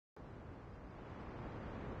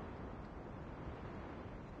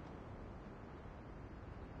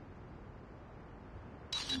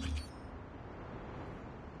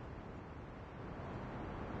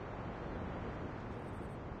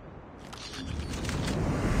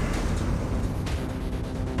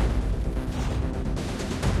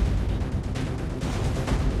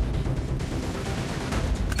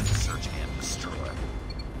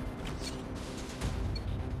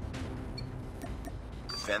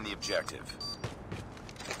Defend the objective.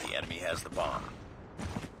 The enemy has the bomb.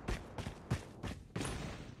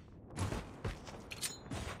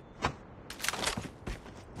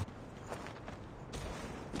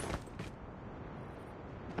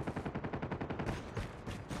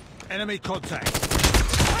 Enemy contact.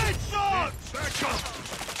 Headshot!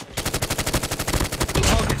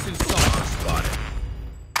 Targets in sight. Spotted.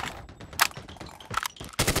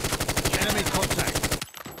 Enemy contact.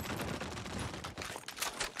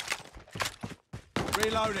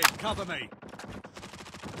 Reloading. Cover me.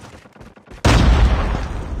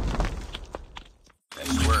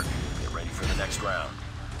 Nice work. Get ready for the next round.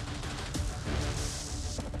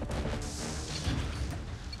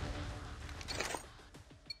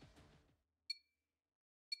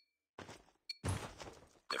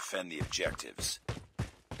 Defend the objectives.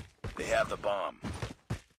 They have the bomb.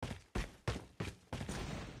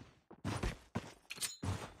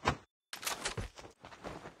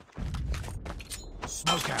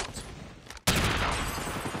 Smoke out.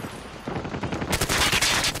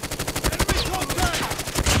 Enemy contact!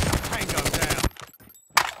 Tango down.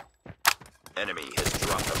 Enemy has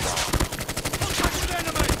dropped the bomb. Contact with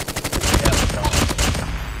enemy! They have the bomb.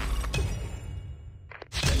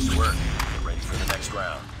 Nice work. Get ready for the next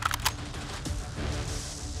round.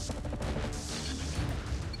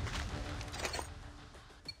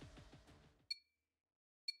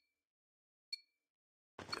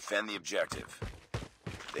 Defend the objective.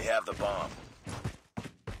 They have the bomb.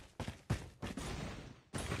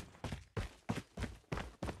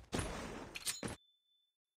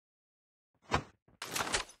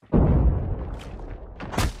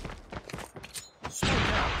 Smoke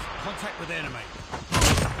out. Contact with enemy.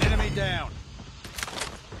 Enemy down.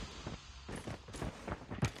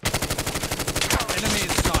 Enemy in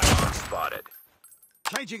sight. Bomb spotted.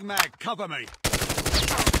 Changing mag. Cover me.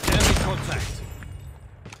 Enemy contact.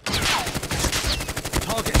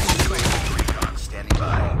 Target in sight. Recon standing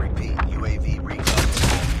by. Repeat. UAV recon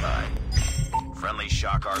standing by. Friendly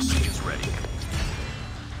shock RC is ready.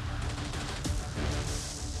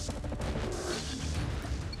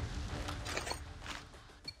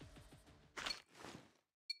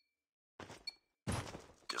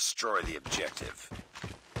 Destroy the objective.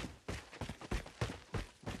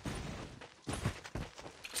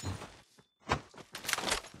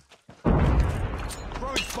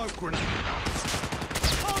 Throwing smoke grenade.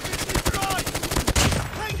 Target in sight.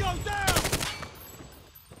 Tango down.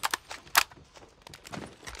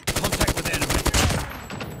 Contact with enemy.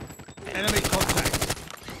 Enemy contact.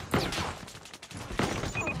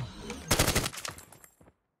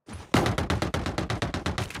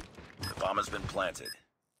 The bomb has been planted.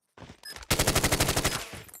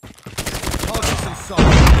 Targets in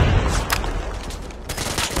sight.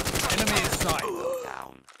 Enemy in sight.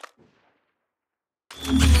 Down.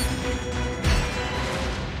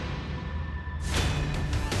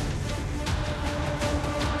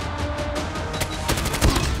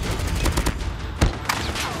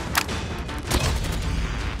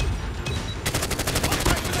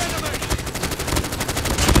 Contact with enemy.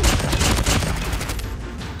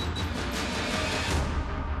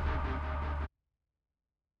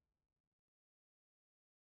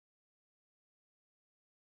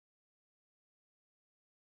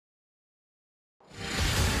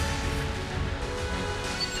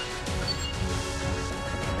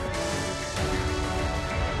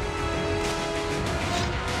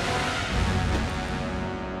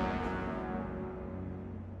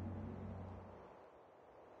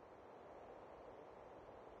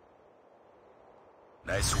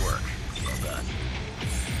 Nice work. Well done.